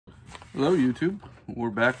Hello YouTube, we're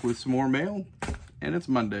back with some more mail and it's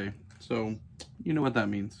Monday, so you know what that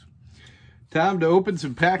means. Time to open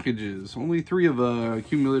some packages. Only 3 have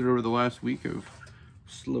accumulated over the last week. I've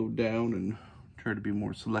slowed down and tried to be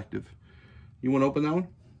more selective. You want to open that one?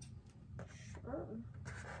 Sure.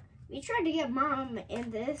 We tried to get Mom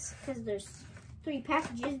in this because there's 3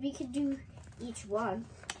 packages. We could do each one.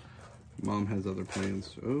 Mom has other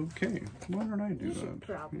plans. Okay, why don't I do You that?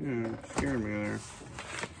 probably. Yeah, scaring me there.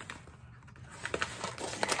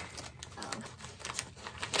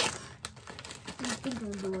 I think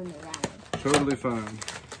we're doing it right. Totally fine.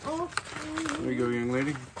 Oh, There you go, young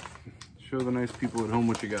lady. Show the nice people at home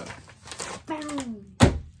what you got. bam.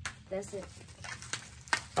 That's it.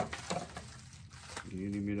 You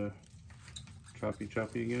need me to choppy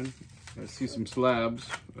again? I see some slabs.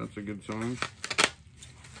 That's a good sign.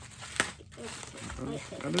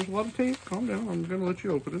 There's a lot of tape. Calm down. I'm going to let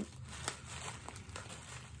you open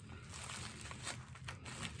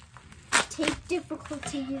it. Tape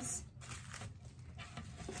difficulties.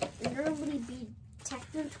 It normally be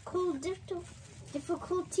technical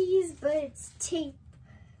difficulties, but it's tape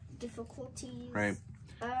difficulties. Right.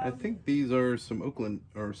 I think these are some Oakland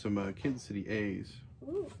or some Kansas City A's.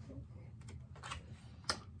 Ooh.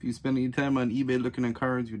 If you spend any time on eBay looking at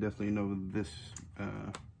cards, you definitely know this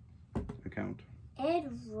account.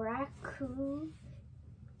 Ed Raccoon.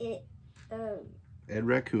 Ed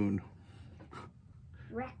Raccoon.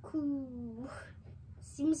 Raccoon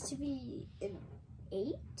seems to be an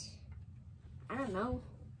 8. I don't know.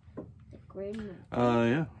 The grade.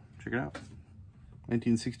 Yeah. Check it out.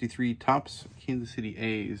 1963 Topps Kansas City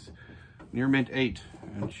A's. Near mint 8.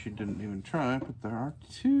 And she didn't even try, but there are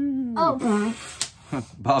 2. Oh.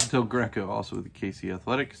 Bob Del Greco, also with the KC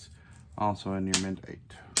Athletics. Also a near mint 8.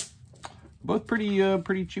 Both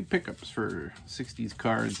pretty cheap pickups for 60s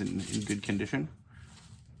cards in good condition.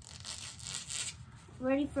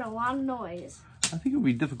 Ready for a lot of noise. I think it would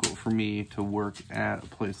be difficult for me to work at a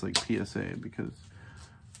place like PSA because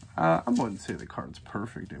I wouldn't say the card's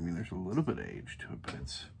perfect. I mean, there's a little bit of age to it, but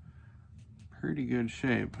it's pretty good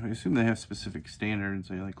shape. I assume they have specific standards.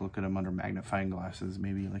 They like look at them under magnifying glasses,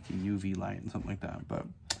 maybe like a UV light and something like that. But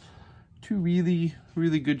 2 really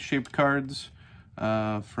good shaped cards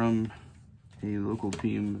from a local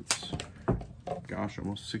team. It's, gosh,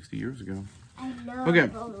 almost 60 years ago. I know. Okay.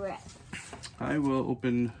 I will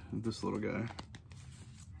open this little guy.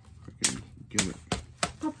 If I can give it.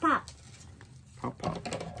 Pop, pop. Pop, pop.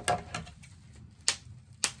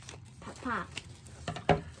 Pop, pop.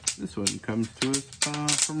 This one comes to us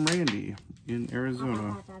from Randy in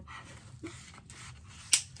Arizona.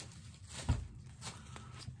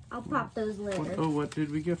 I'll pop those later. What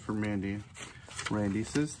did we get from Randy? Randy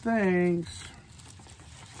says thanks.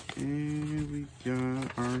 And we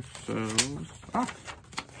got ourselves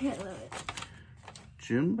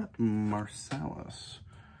Jim Marsalis,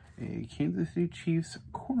 a Kansas City Chiefs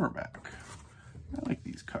cornerback. I like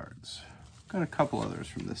these cards. Got a couple others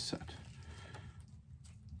from this set.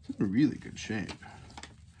 It's in really good shape.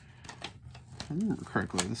 If I remember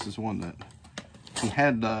correctly, this is one that he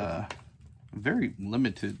had a very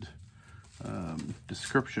limited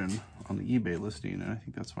description on the eBay listing, and I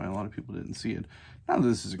think that's why a lot of people didn't see it. Not that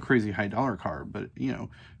this is a crazy high dollar card, but you know,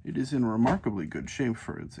 it is in remarkably good shape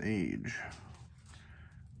for its age.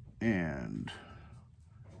 And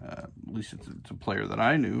at least it's a player that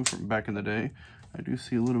I knew from back in the day. I do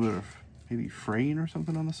see a little bit of maybe fraying or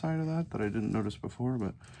something on the side of that I didn't notice before,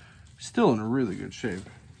 but still in a really good shape.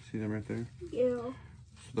 See them right there? Yeah. So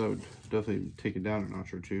that would definitely take it down a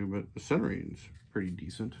notch or 2, but the centering's pretty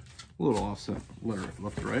decent. A little offset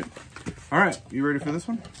left to right. All right, you ready for this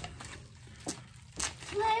one?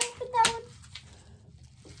 Can I open that one?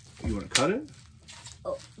 You want to cut it?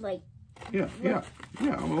 Oh, like. Yeah.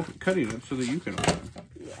 I'm cutting it so that you can open it.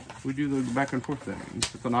 Yeah. We do the back and forth thing.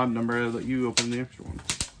 If it's an odd number, I'll let you open the extra one.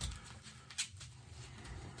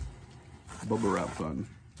 Bubble wrap fun.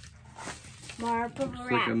 More bubble Looks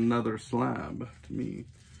wrap. like another slab to me.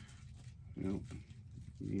 Yep.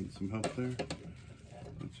 Need some help there.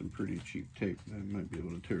 That's some pretty cheap tape. I might be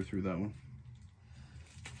able to tear through that one.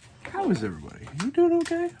 How is everybody? You doing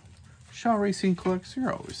okay? Shaw Racing Collects,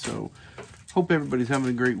 you're always so. Hope everybody's having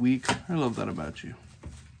a great week. I love that about you.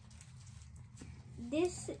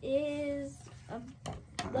 This is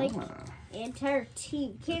like the entire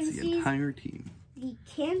team. That's the entire team. The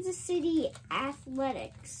Kansas City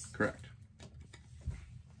Athletics. Correct.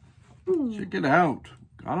 Check it out.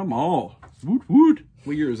 Got them all. Woot woot.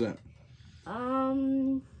 What year is that?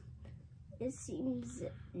 It seems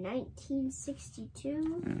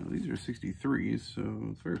 1962. Yeah, these are 63s, so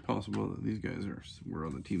it's very possible that these guys were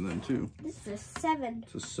on the team then too. This is a 7.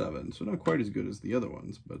 It's a 7, so not quite as good as the other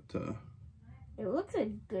ones, but it looks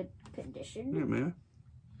in good condition. yeah, man.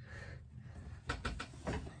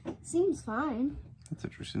 Seems fine. That's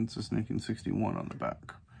interesting. It says 1961 on the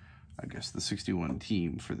back. I guess the 61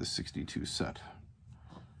 team for the 62 set.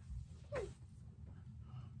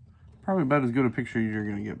 Probably about as good a picture you're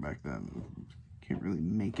going to get back then. Can't really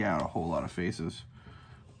make out a whole lot of faces.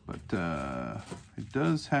 But it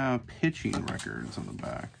does have pitching records on the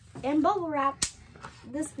back. And bubble wrap.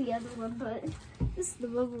 This is the other one, but this is the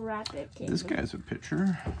bubble wrap it came This with. guy's a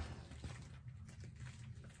pitcher.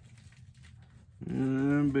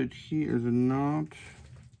 But he is not.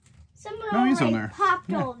 Someone No, he's on already there. popped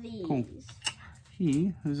Yeah, all these. cool.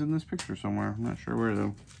 He is in this picture somewhere. I'm not sure where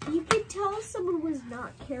though. You can tell someone was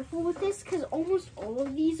not careful with this because almost all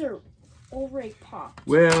of these are already popped.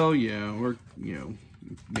 Well, yeah, or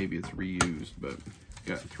maybe it's reused, but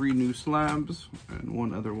got 3 new slabs and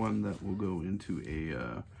one other one that will go into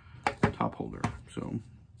a top holder. So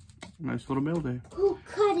nice little mail day. Who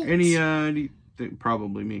cut it? Anything,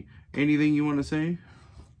 probably me. Anything you want to say?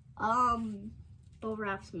 Bubble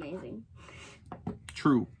wrap's amazing.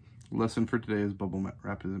 True. Lesson for today is bubble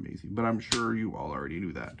wrap is amazing, but I'm sure you all already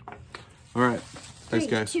knew that. All right. Thanks,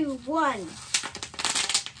 guys. 3, 2, 1.